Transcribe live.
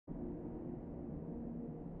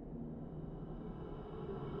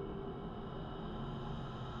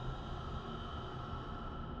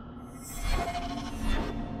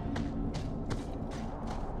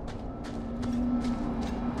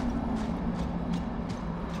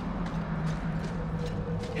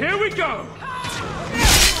Here we go!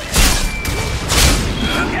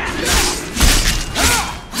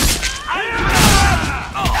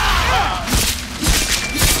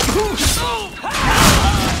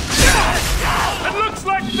 It looks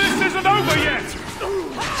like this isn't over yet!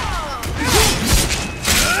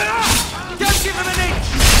 Don't give him an inch!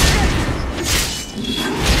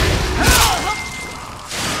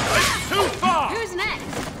 It's too far! Who's next?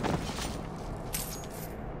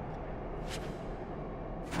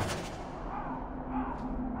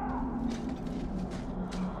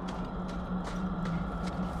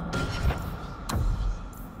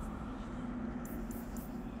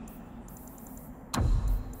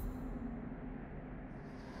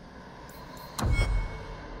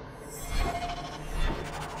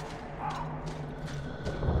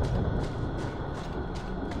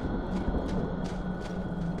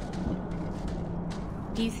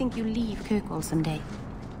 Do you think you'll leave Kirkwall someday?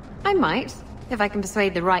 I might, if I can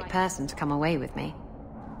persuade the right person to come away with me.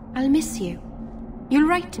 I'll miss you. You'll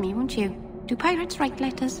write to me, won't you? Do pirates write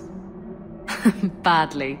letters?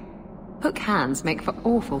 Badly. Hook hands make for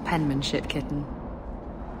awful penmanship, kitten.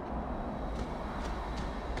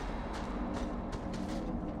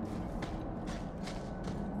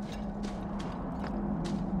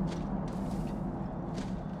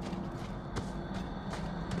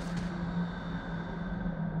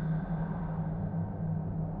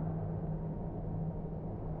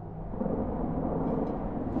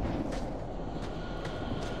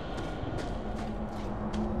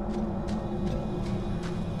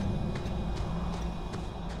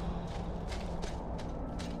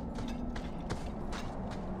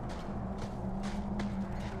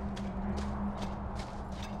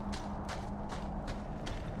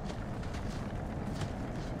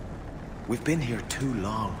 We've been here too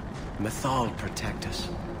long. Mythal protect us.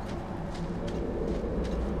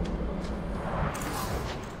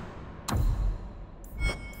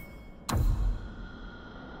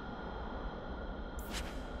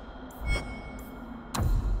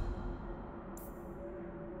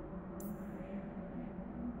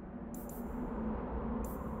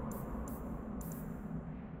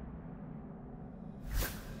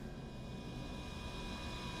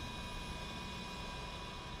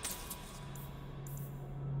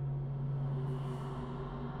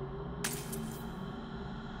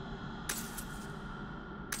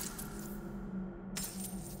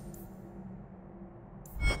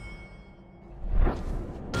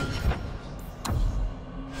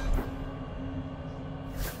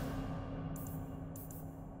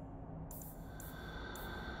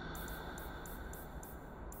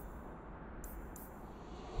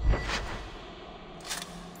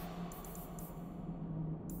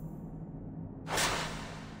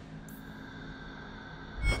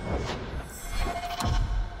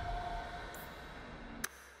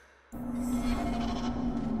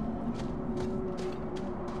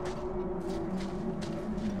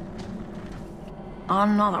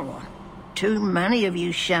 Another one. Too many of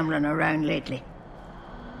you shambling around lately.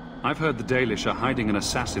 I've heard the Dalish are hiding an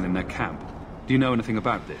assassin in their camp. Do you know anything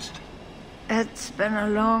about this? It's been a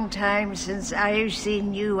long time since I've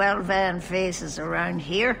seen you Elvan faces around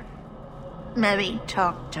here. Maybe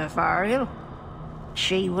talk to Variel.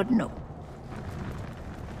 She would know.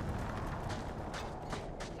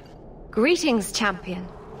 Greetings, champion.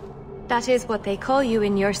 That is what they call you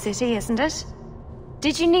in your city, isn't it?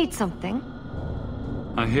 Did you need something?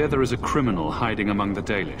 I hear there is a criminal hiding among the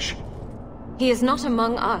Dalish. He is not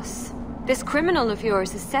among us. This criminal of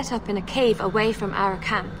yours is set up in a cave away from our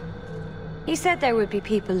camp. He said there would be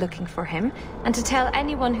people looking for him, and to tell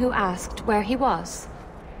anyone who asked where he was.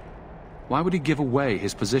 Why would he give away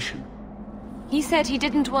his position? He said he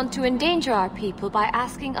didn't want to endanger our people by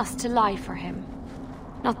asking us to lie for him.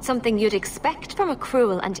 Not something you'd expect from a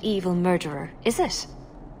cruel and evil murderer, is it?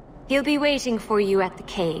 He'll be waiting for you at the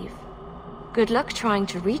cave. Good luck trying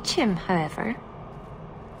to reach him, however.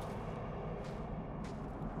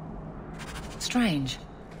 Strange.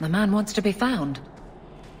 The man wants to be found.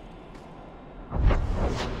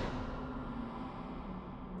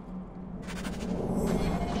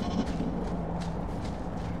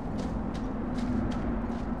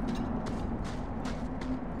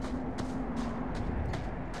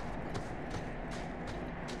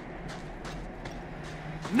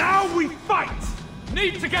 Now we fight!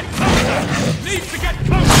 Need to get closer! Need to get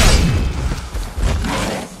closer!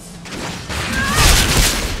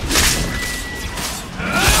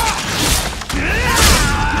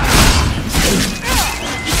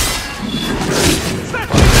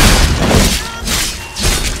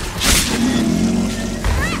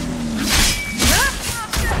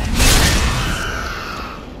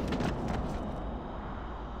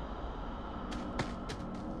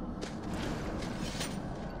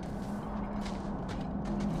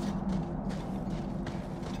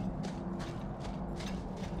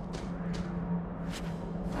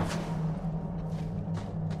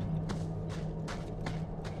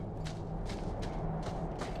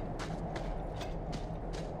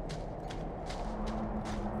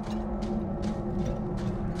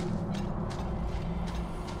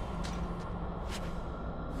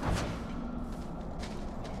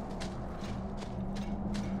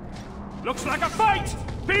 Looks like a fight!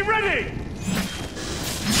 Be ready!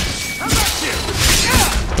 How about you?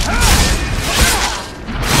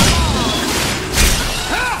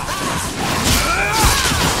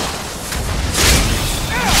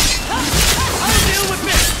 I'll deal with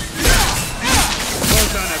this! Well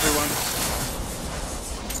done, everyone.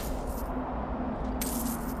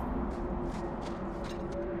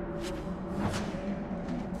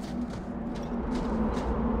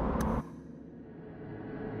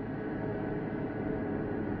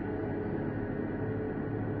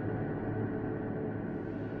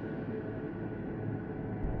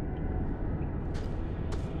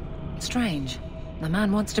 Strange. The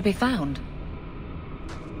man wants to be found.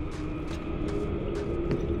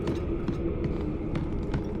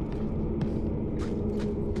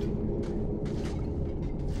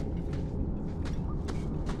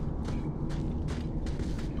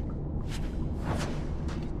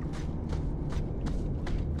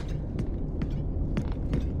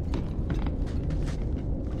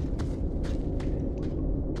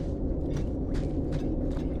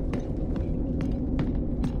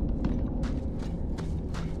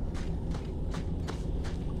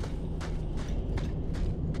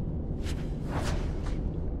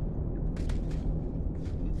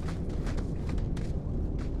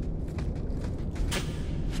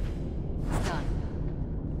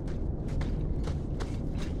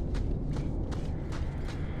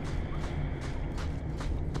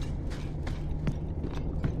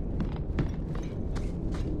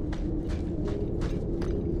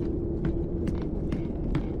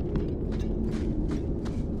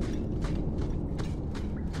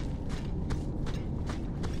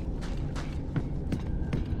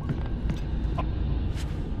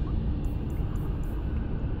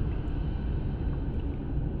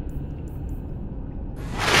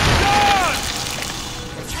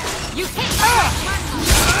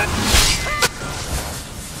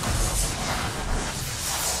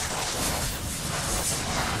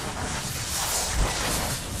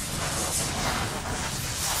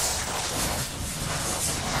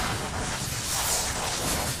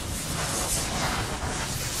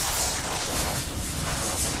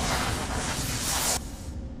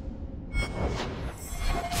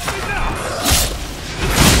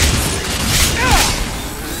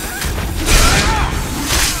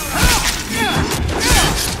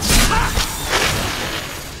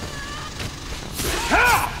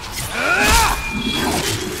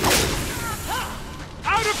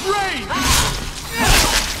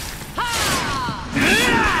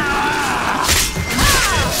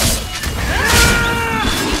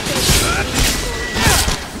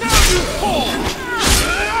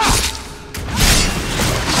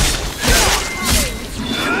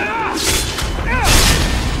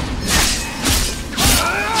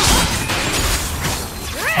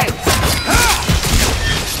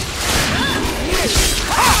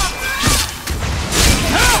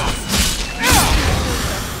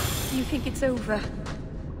 Over.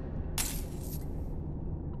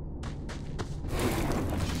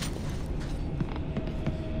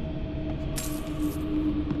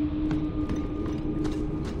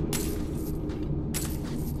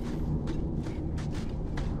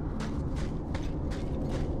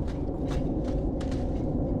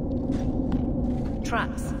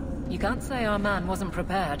 Traps. You can't say our man wasn't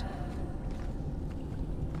prepared.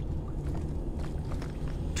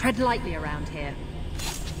 Tread lightly around here.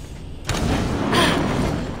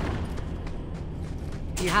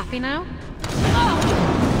 You happy now?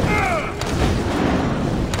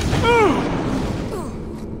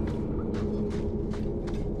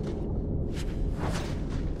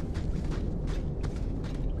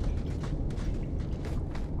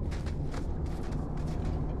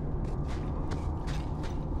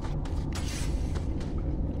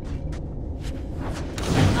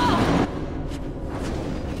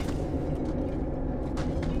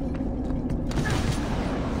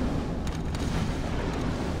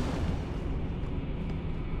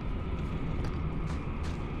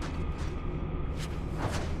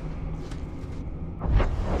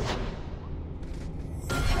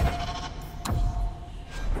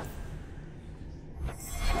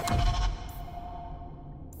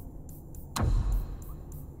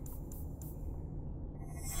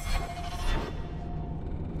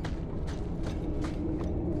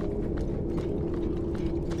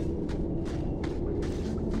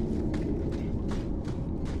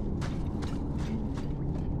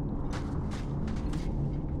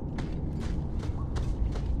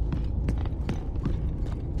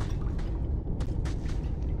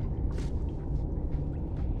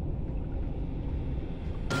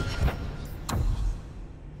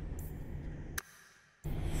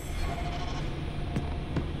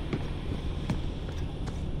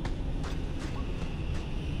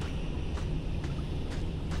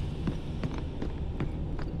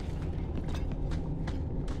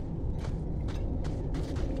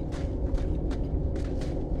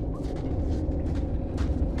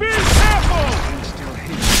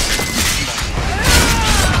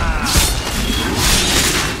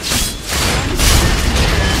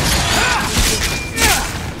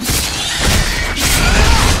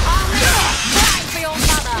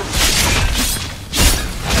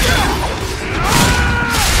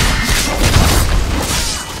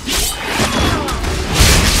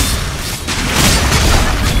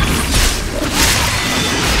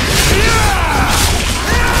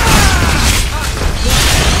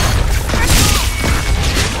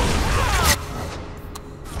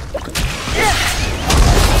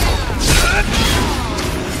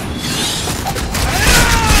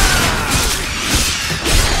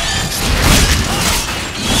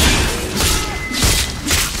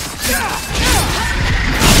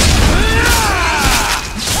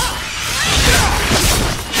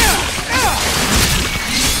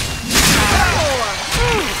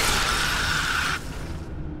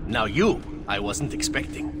 Now you, I wasn't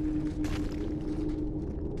expecting.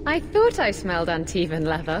 I thought I smelled Antivan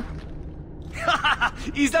leather.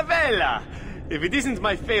 Isabella! If it isn't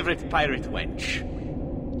my favorite pirate wench.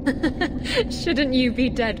 Shouldn't you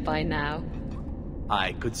be dead by now?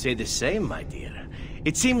 I could say the same, my dear.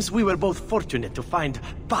 It seems we were both fortunate to find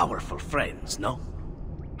powerful friends, no?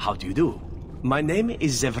 How do you do? My name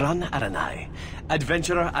is Zevran Aranai,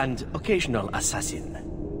 adventurer and occasional assassin.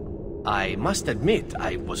 I must admit,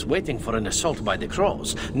 I was waiting for an assault by the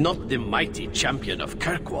Crows, not the mighty champion of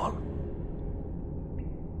Kirkwall.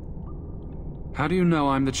 How do you know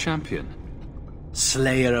I'm the champion?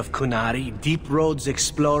 Slayer of Kunari, Deep Roads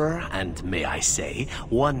explorer, and may I say,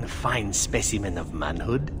 one fine specimen of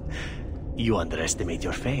manhood. You underestimate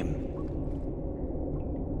your fame.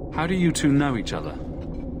 How do you two know each other?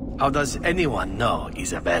 How does anyone know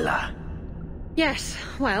Isabella? Yes,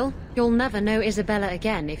 well, you'll never know Isabella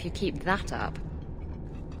again if you keep that up.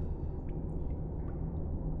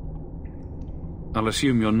 I'll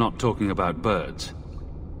assume you're not talking about birds.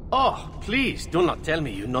 Oh, please, do not tell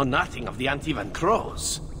me you know nothing of the Antivan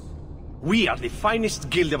Crows. We are the finest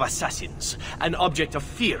guild of assassins, an object of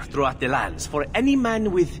fear throughout the lands for any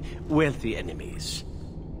man with wealthy enemies.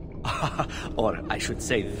 Or I should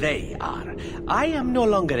say they are. I am no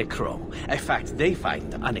longer a crow, a fact they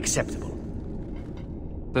find unacceptable.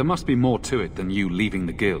 There must be more to it than you leaving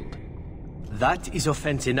the guild. That is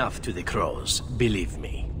offense enough to the crows, believe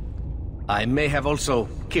me. I may have also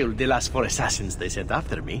killed the last 4 assassins they sent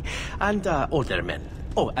after me, and older men.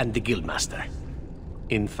 Oh, and the guildmaster.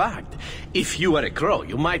 In fact, if you were a crow,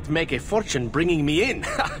 you might make a fortune bringing me in.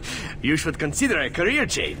 You should consider a career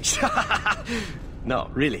change. No,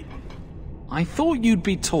 really. I thought you'd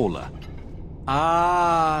be taller.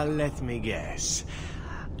 Ah, let me guess.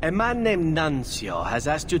 A man named Nuncio has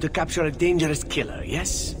asked you to capture a dangerous killer,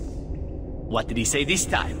 yes? What did he say this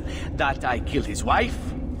time? That I killed his wife?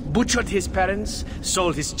 Butchered his parents?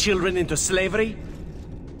 Sold his children into slavery?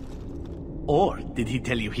 Or did he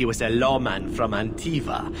tell you he was a lawman from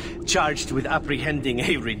Antiva, charged with apprehending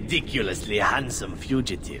a ridiculously handsome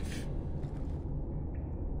fugitive?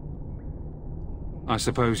 I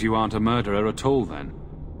suppose you aren't a murderer at all, then?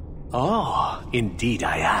 Oh, indeed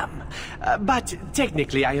I am. But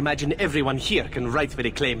technically I imagine everyone here can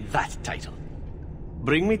rightfully claim that title.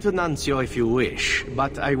 Bring me to Nuncio if you wish,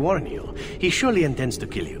 but I warn you, he surely intends to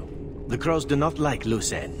kill you. The crows do not like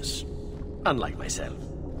loose ends. Unlike myself.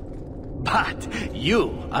 But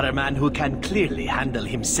you are a man who can clearly handle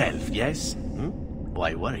himself, yes?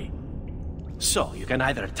 Why worry? So, you can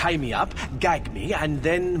either tie me up, gag me, and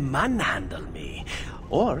then manhandle me.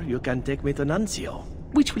 Or you can take me to Nuncio.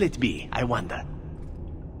 Which will it be, I wonder?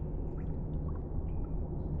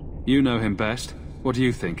 You know him best. What do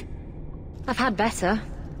you think? I've had better.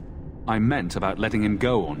 I meant about letting him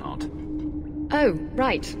go or not. Oh,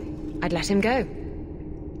 right. I'd let him go.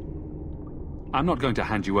 I'm not going to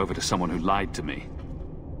hand you over to someone who lied to me.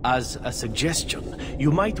 As a suggestion,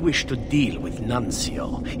 you might wish to deal with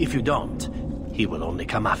Nuncio. If you don't, he will only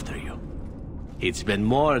come after you. It's been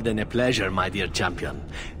more than a pleasure, my dear champion.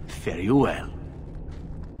 Fare you well.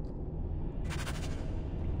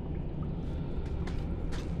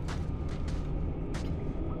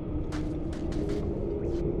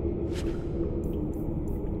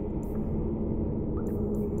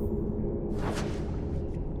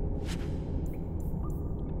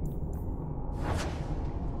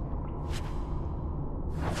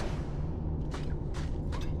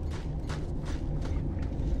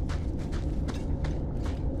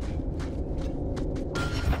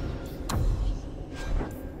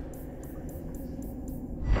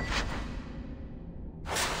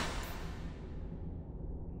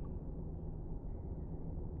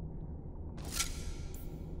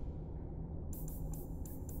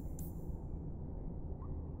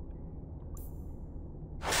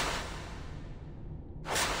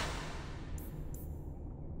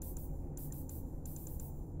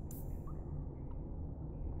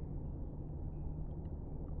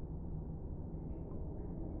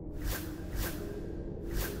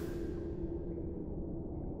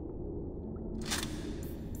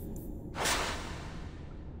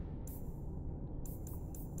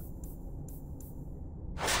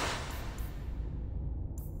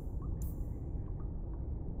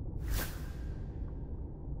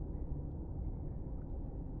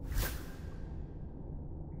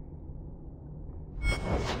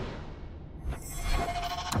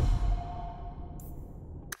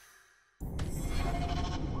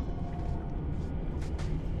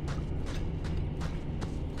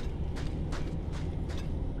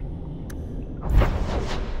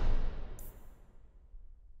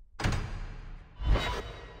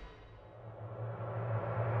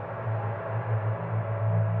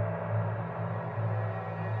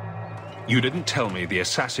 You didn't tell me the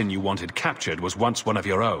assassin you wanted captured was once one of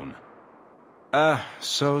your own.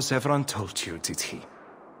 So Zevran told you, did he?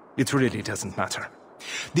 It really doesn't matter.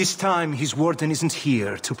 This time, his warden isn't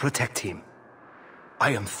here to protect him.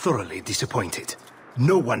 I am thoroughly disappointed.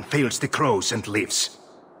 No one fails the crows and lives.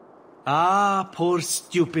 Ah, poor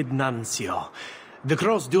stupid Nuncio. The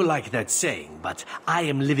crows do like that saying, but I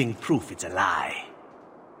am living proof it's a lie.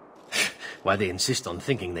 Why they insist on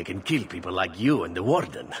thinking they can kill people like you and the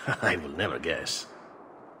warden, I will never guess.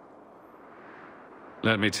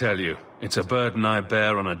 Let me tell you, it's a burden I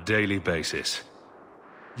bear on a daily basis.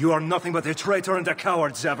 You are nothing but a traitor and a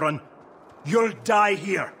coward, Zevran. You'll die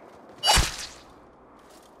here.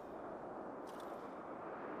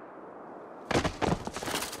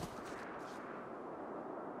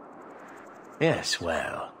 Yes,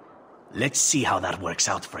 well, let's see how that works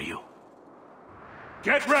out for you.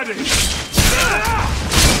 Get ready!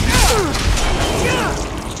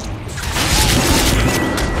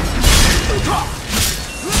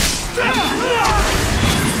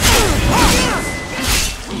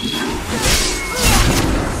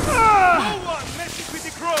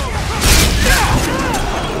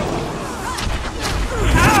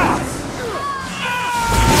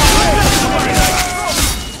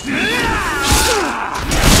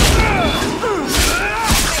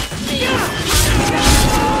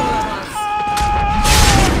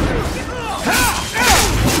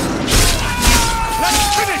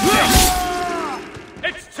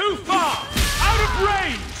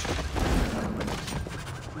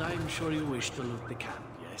 I'm sure you wish to loot the camp,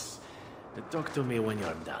 yes. Talk to me when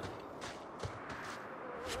you're done.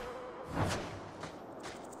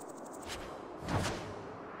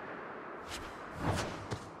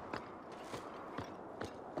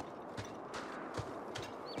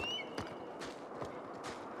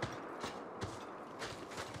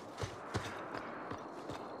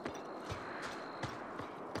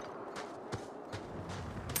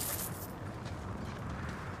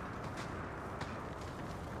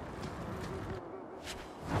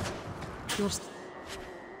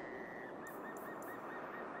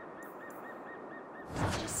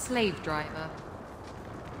 Such a slave driver.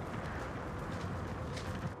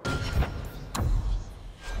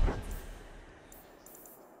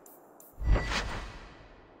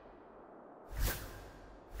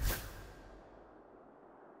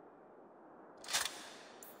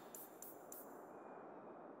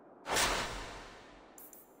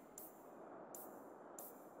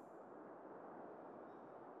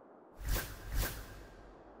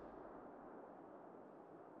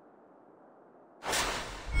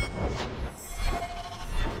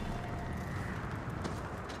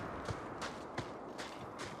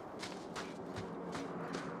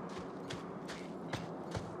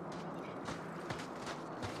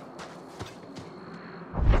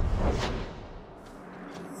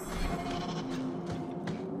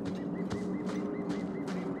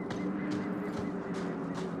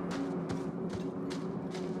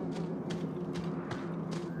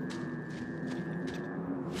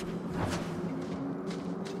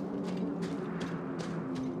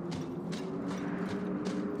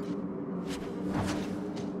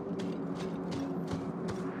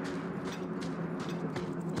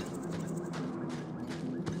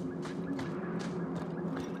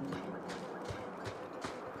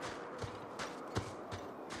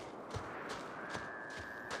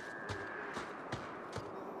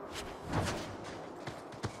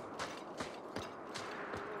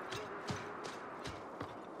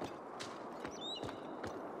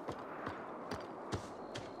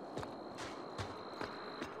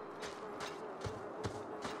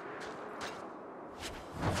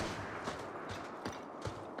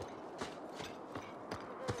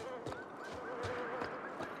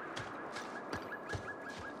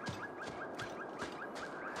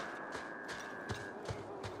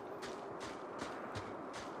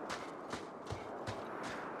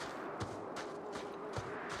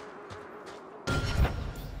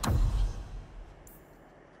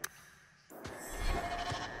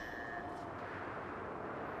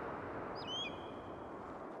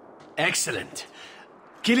 Excellent.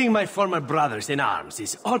 Killing my former brothers in arms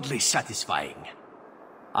is oddly satisfying.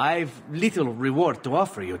 I've little reward to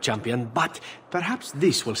offer you, champion, but perhaps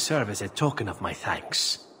this will serve as a token of my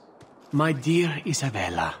thanks. My dear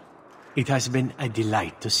Isabella, it has been a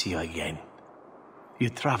delight to see you again. You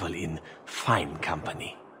travel in fine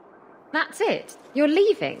company. That's it? You're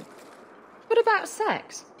leaving? What about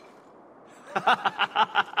sex?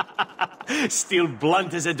 Still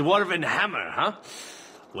blunt as a dwarven hammer, huh?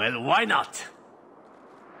 Well, why not?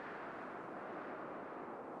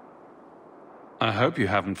 I hope you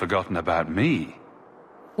haven't forgotten about me.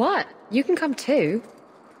 What? You can come too.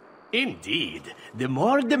 Indeed. The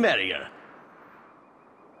more the merrier.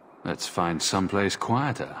 Let's find someplace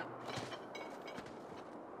quieter.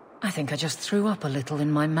 I think I just threw up a little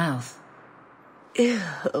in my mouth.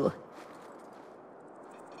 Ew.